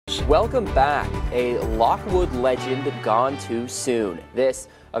Welcome back. A Lockwood legend gone too soon. This,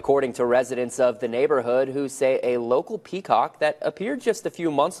 according to residents of the neighborhood who say a local peacock that appeared just a few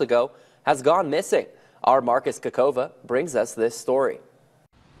months ago has gone missing. Our Marcus Kakova brings us this story.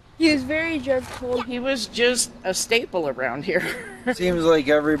 He was very dreadful. He was just a staple around here. Seems like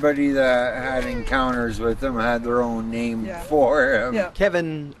everybody that had encounters with him had their own name for him. Yeah.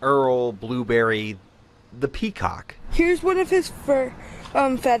 Kevin Earl Blueberry, the peacock. Here's one of his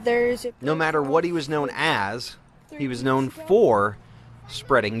feathers. No matter what he was known as, he was known for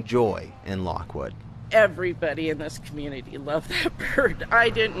spreading joy in Lockwood. Everybody in this community loved that bird. I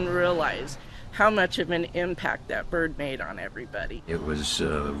didn't realize how much of an impact that bird made on everybody. It was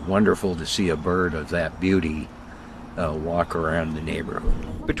wonderful to see a bird of that beauty walk around the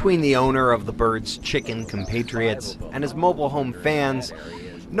neighborhood. Between the owner of the bird's chicken compatriots and his mobile home fans,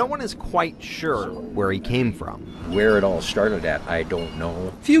 no one is quite sure where he came from. Where it all started at, I don't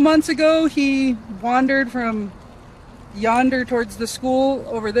know. A few months ago, he wandered from yonder towards the school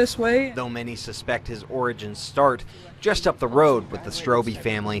over this way. Though many suspect his origins start just up the road with the Strobe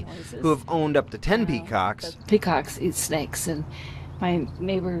family, who have owned up to 10 peacocks. Peacocks eat snakes, and my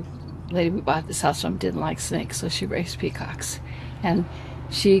neighbor lady we bought this house from didn't like snakes, so she raised peacocks. And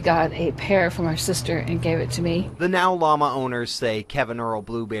she got a pair from her sister and gave it to me. The now llama owners say Kevin Earl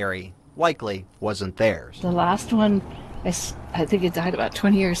Blueberry likely wasn't theirs. The last one, I think it died about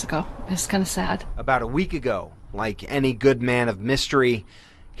 20 years ago. It's kind of sad. About a week ago, like any good man of mystery,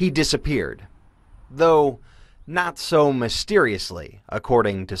 he disappeared. Though not so mysteriously,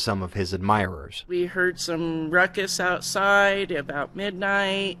 according to some of his admirers. We heard some ruckus outside about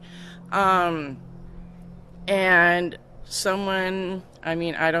midnight, and someone,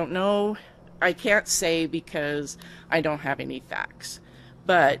 I don't know, I can't say because I don't have any facts,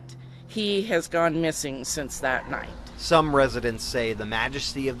 but he has gone missing since that night. Some residents say the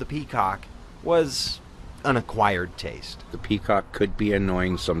majesty of the peacock was an acquired taste. The peacock could be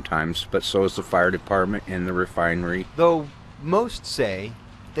annoying sometimes, but so is the fire department and the refinery. Though most say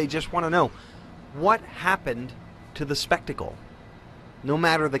they just want to know what happened to the spectacle. No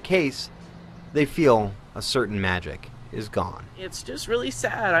matter the case, they feel a certain magic is gone. It's just really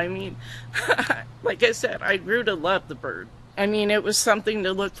sad. Like I said, I grew to love the bird. It was something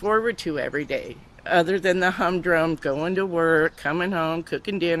to look forward to every day. Other than the humdrum, going to work, coming home,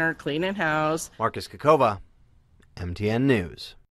 cooking dinner, cleaning house. Marcus Kakova, MTN News.